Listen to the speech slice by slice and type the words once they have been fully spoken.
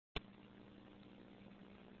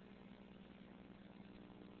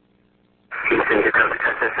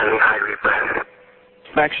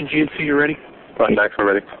Max and GNC, you ready? Fine, Max,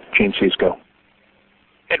 we're ready. GNC's go.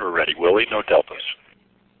 And we're ready, Willie. No deltas.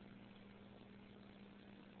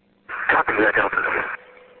 Copy that, delta.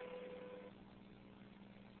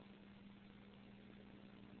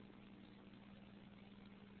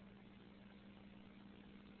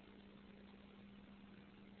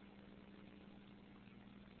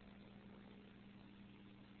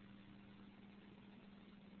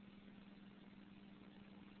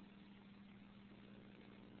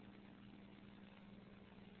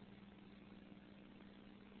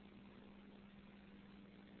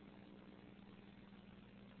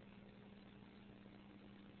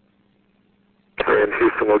 And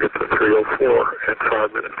Houston will get to 304 at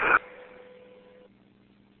 5 minutes.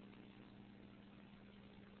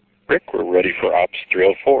 Rick, we're ready for Ops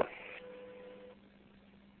 304.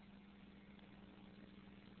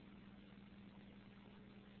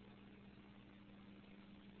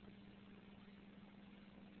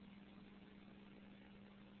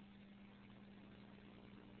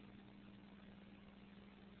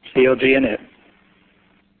 CLG in it.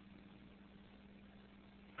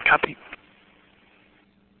 Copy.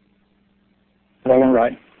 Roll and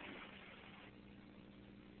right.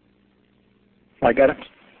 I got it.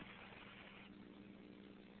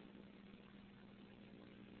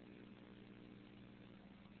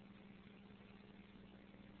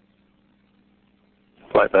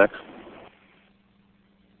 Flight, Max.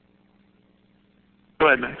 Go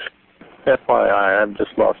ahead, Max. FYI, I've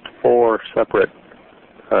just lost 4 separate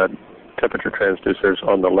temperature transducers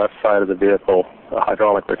on the left side of the vehicle,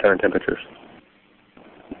 hydraulic return temperatures.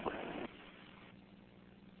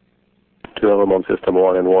 2 of them on system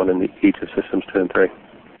 1 and 1 in each of systems 2 and 3.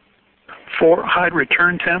 4 hide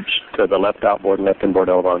return temps. To the left outboard and left inboard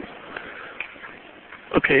elevons.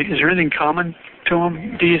 Okay, is there anything common to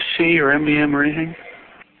them? DSC or MDM or anything?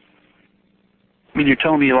 I mean, you're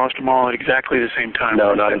telling me you lost them all at exactly the same time.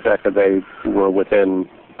 No, not exactly. They were within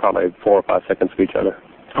probably 4 or 5 seconds of each other.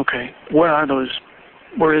 Okay. Where are those?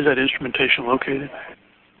 Where is that instrumentation located?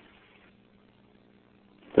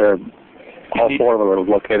 They're, all 4 of them are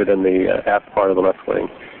located in the aft part of the left wing,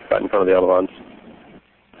 right in front of the elevon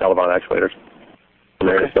actuators. And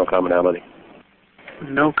there is no commonality.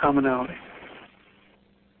 No commonality.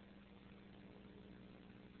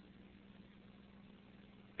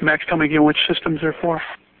 Max, tell me again which systems they're for?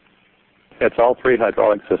 It's all 3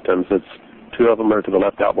 hydraulic systems. It's 2 of them are to the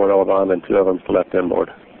left outboard elevon and 2 of them to the left inboard.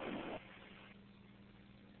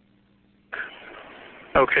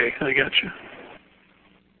 Okay, I got you.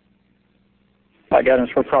 I got it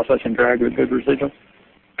for processing drag with good residual.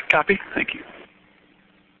 Copy. Thank you.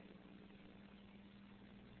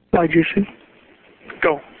 IGC.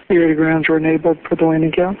 Go. Area grounds are enabled for the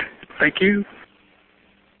landing count. Thank you.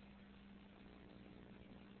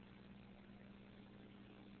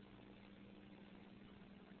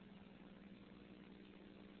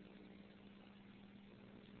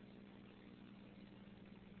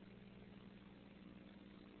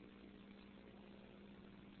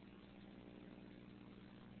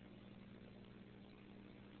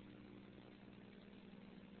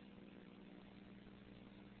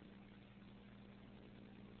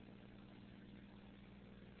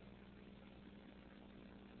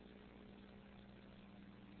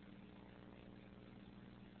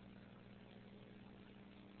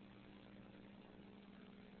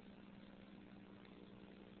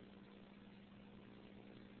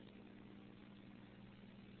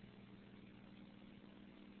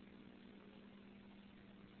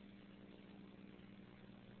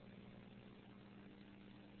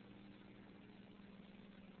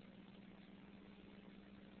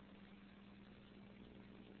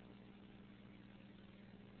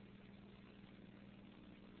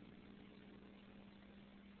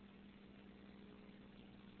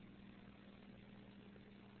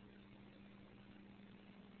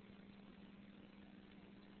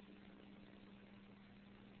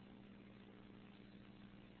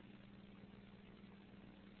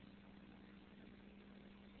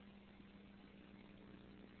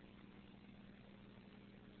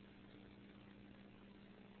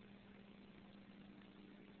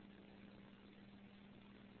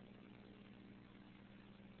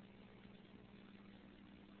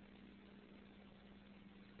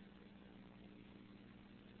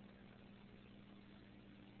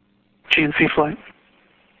 GNC flight.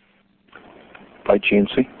 Flight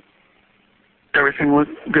GNC. Everything look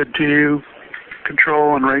good to you?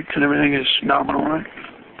 Control and rates and everything is nominal, right?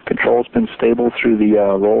 Control's been stable through the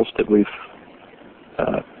rolls that we've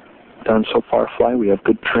done so far, Fly. We have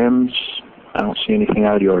good trims. I don't see anything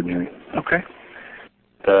out of the ordinary. Okay.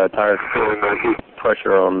 tire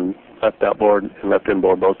pressure on left outboard and left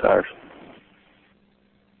inboard, both tires.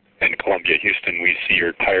 And Columbia, Houston, we see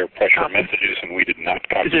your tire pressure messages, and we did not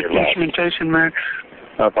copy Is it your last. instrumentation, Max?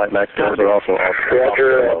 Flight Max, they're also off.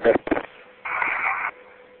 Roger.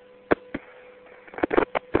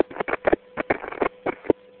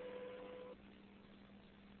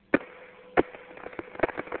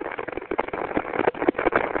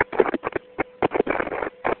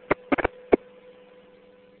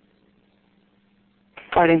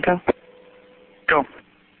 Flight Inco? Go.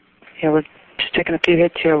 Yeah, we're just taking a few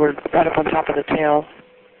hits here. We're right up on top of the tail.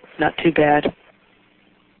 Not too bad.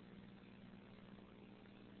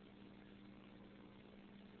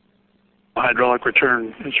 Hydraulic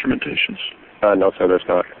return instrumentations. No, sir, there's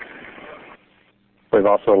not. We've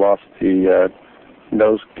also lost the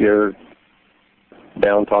nose gear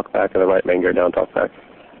down talkback and the right main gear down talkback.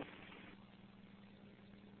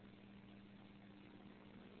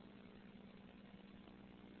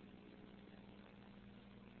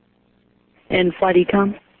 And Flight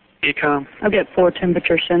Ecom? Ecom. I've got 4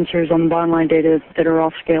 temperature sensors on the bottom line data that are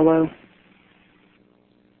off scale low.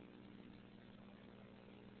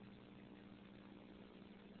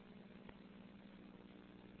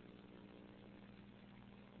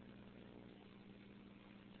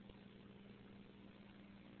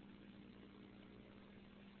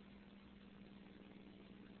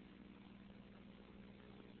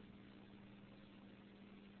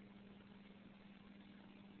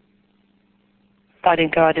 Flight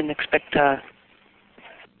Inco, I didn't expect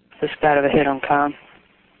this bad of a hit on comm.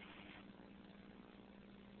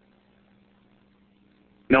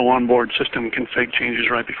 No onboard system config changes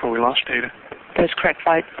right before we lost data. That's correct,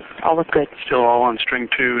 Flight. All look good. Still all on string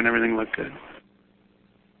 2 and everything looked good.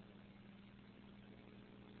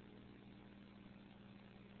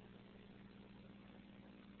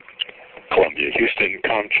 Columbia, Houston,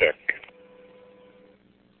 comm check.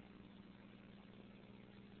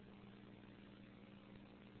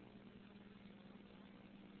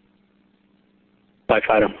 Flight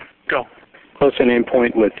Fighter. Go. Close-in aim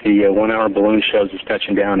point with the 1-hour balloon shows us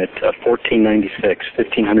touching down at 1496,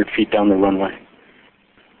 1,500 feet down the runway.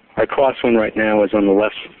 Our crosswind right now is on the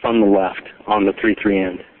left, from the left, on the 3-3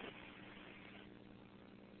 end.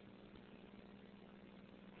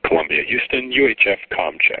 Columbia, Houston, UHF,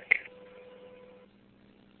 comm check.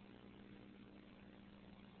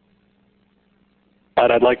 But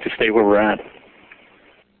I'd like to stay where we're at.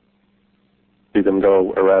 See them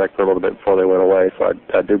go erratic for a little bit before they went away, so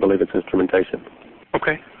I do believe it's instrumentation.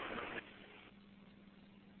 Okay.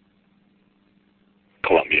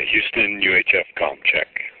 Columbia, Houston, UHF, comm check.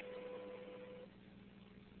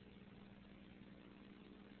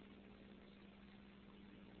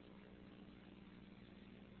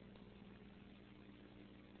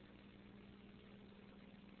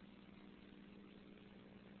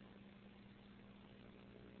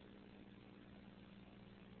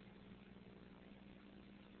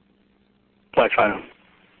 Flight Fighter.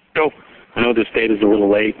 Go. I know this date is a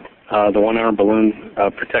little late. The 1-hour balloon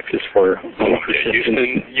protects us for wind Columbia, persistence.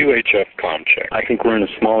 Houston, UHF, comm check. I think we're in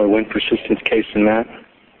a smaller wind persistence case than that.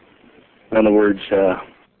 In other words,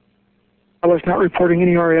 I was not reporting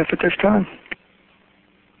any RF at this time.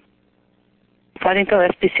 Flight Inco,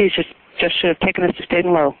 SBCs just should have taken us to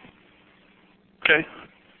staying low. Okay.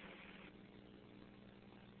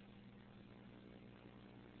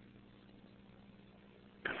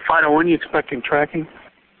 Fido, when are you expecting tracking?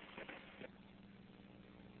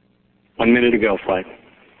 1 minute to go, Flight.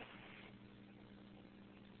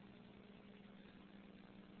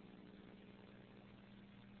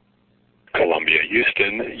 Columbia,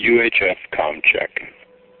 Houston, UHF, comm check.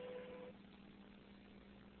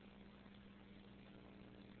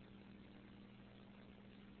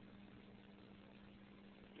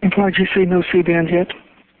 And Flight GC, no C-band yet.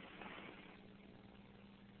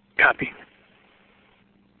 Copy.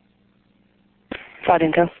 Flight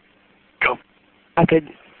Inco. Go. I could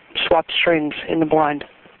swap strings in the blind.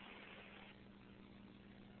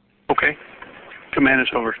 Okay. Command is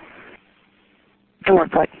over. Good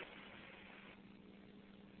work, Flight.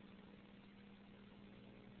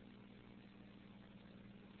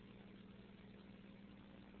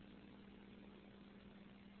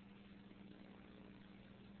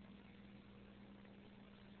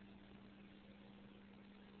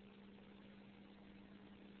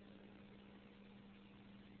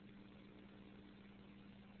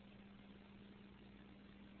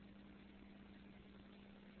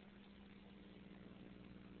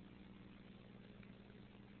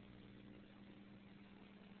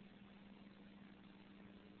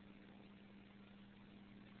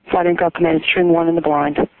 Flight Inco, command string 1 in the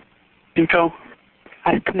blind. Inco.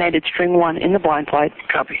 I've commanded string 1 in the blind flight.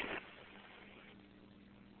 Copy.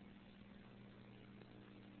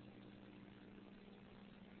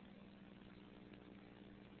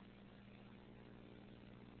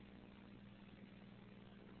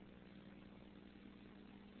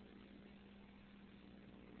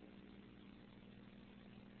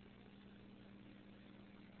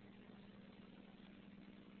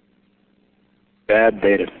 Bad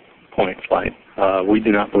data point flight. We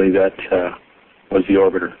do not believe that was the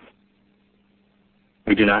orbiter.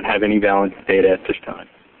 We do not have any valid data at this time.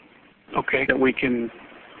 Okay, that we can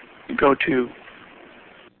go to.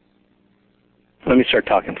 Let me start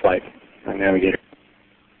talking flight. My navigator.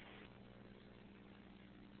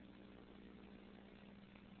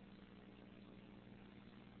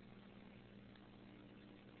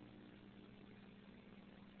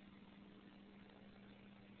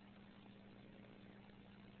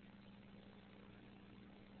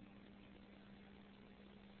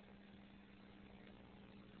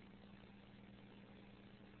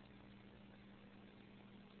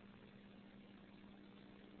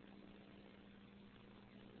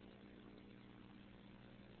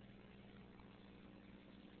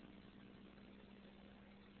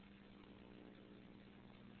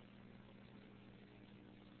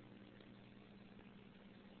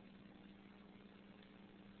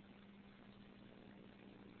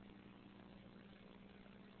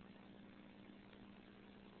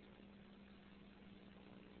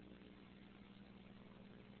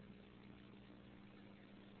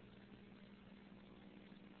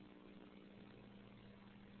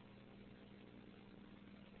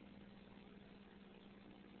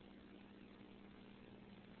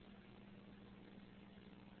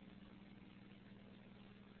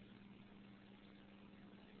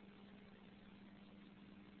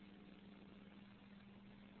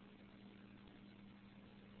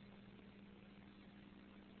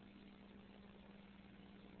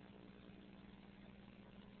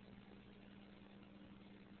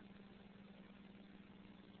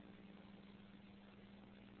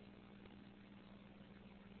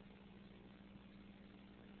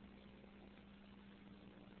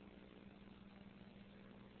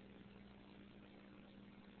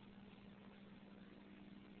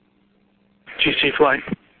 GC flight.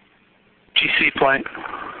 GC flight.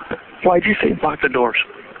 Fly GC. Lock the doors.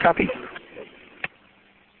 Copy.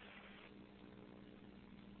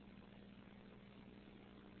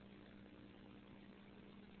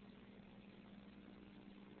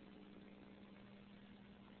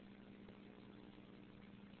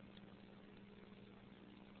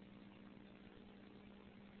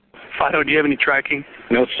 Fido, do you have any tracking?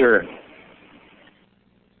 No, sir.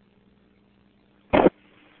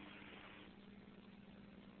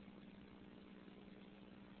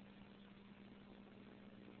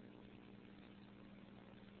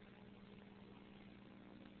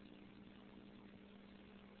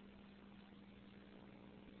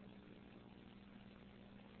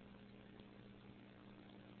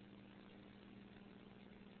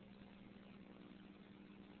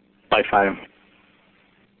 Flight Fido.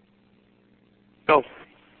 Go.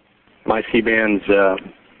 My C-bands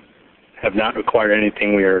have not required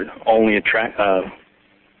anything. We are only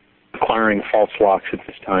acquiring false locks at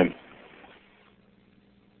this time.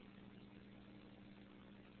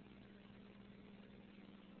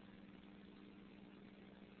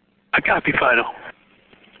 I copy, Fido.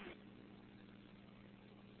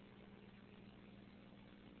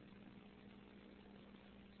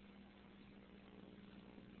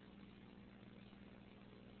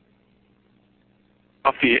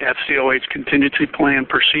 Off the FCOH contingency plan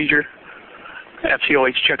procedure,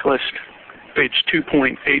 FCOH checklist, page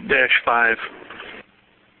 2.8-5.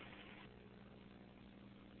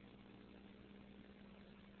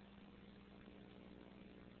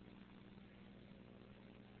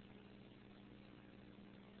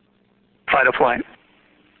 Fido flight.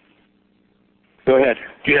 Go ahead.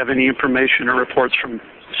 Do you have any information or reports from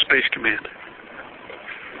Space Command?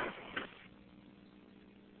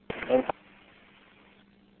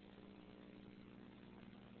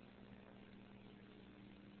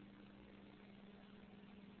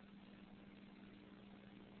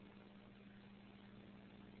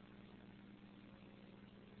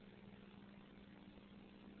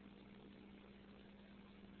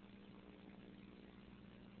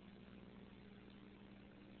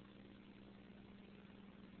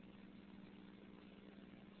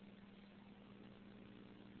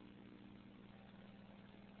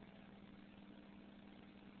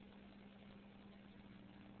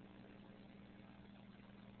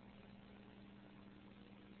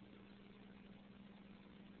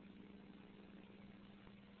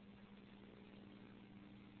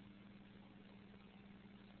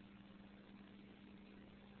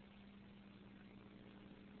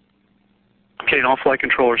 Okay, and all flight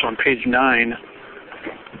controllers on page 9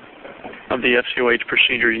 of the FCOH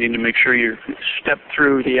procedure, you need to make sure you step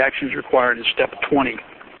through the actions required in step 20.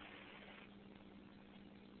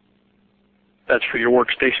 That's for your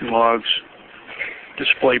workstation logs,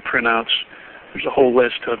 display printouts. There's a whole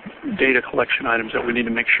list of data collection items that we need to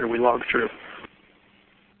make sure we log through.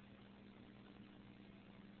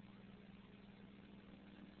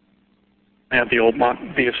 I have the old mock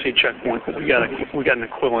VFC checkpoint, but we got an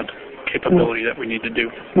equivalent capability that we need to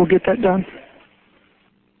do. We'll get that done.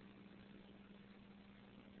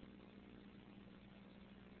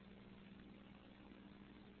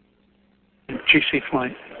 GC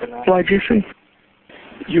flight. Fly GC.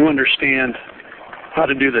 You understand how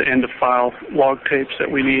to do the end of file log tapes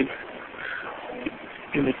that we need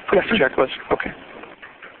in the checklist? Okay.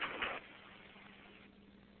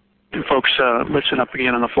 And folks, listen up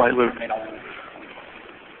again on the flight loop.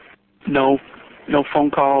 No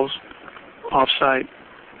phone calls off-site,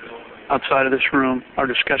 outside of this room. Our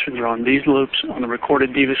discussions are on these loops, on the recorded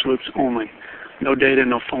DVIS loops only. No data,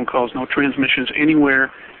 no phone calls, no transmissions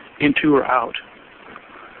anywhere into or out.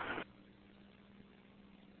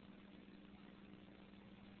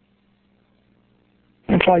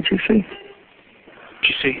 And fly GC.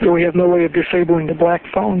 GC. So we have no way of disabling the black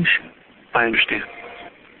phones. I understand.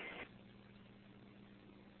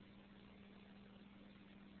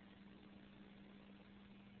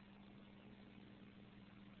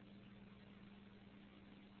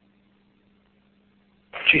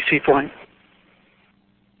 GC flight.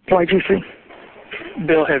 Fly GC.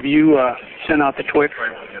 Bill, have you sent out the TWIC?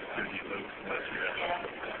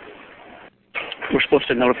 We're supposed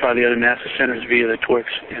to notify the other NASA centers via the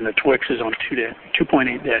TWICs, and the TWICs is on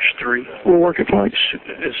 2.8-3. We'll work it, flight.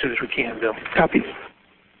 As soon as we can, Bill. Copy.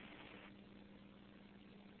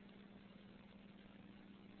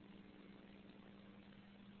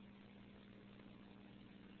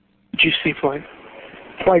 GC flight.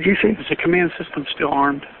 Fly GC. Is the command system still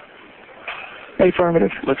armed?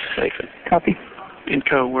 Affirmative. Let's safe it. Copy. In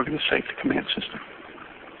code, we're going to safe the command system.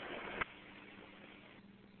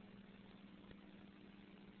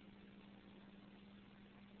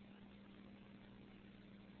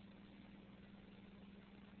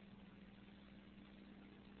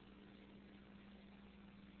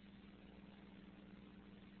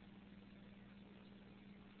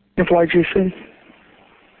 And fly GC.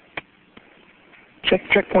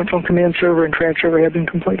 Checkpoints on command server and track server have been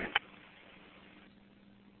completed.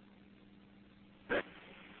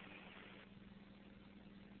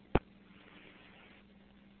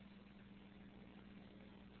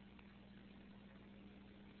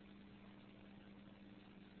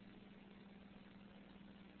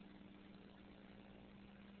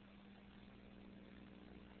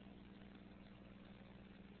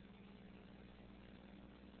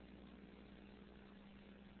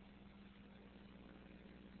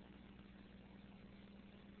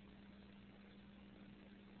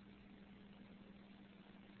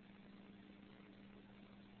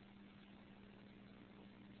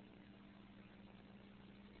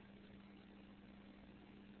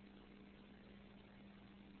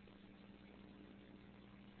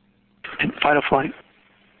 And fighter flight.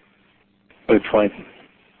 Good flight.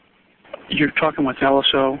 You're talking with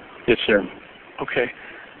LSO? Yes, sir. Okay.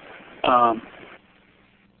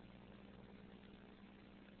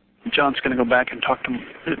 John's going to go back and talk to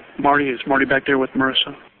Marty. Is Marty back there with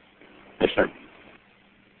Marissa? Yes, sir.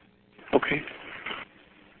 Okay.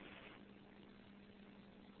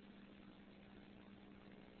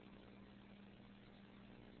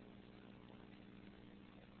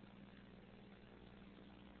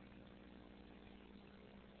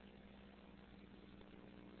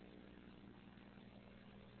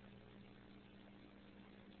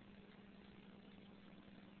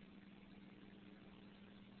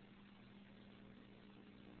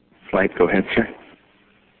 Flight, go ahead, sir.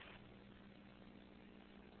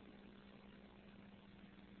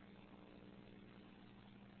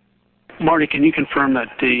 Marty, can you confirm that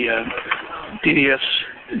the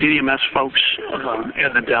DDMS folks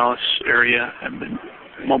in the Dallas area have been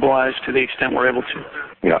mobilized to the extent we're able to?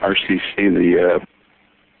 Yeah, RCC, the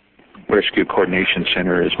Rescue Coordination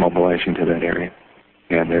Center, is mobilizing to that area,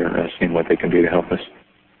 and they're seeing what they can do to help us.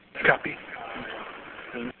 Copy.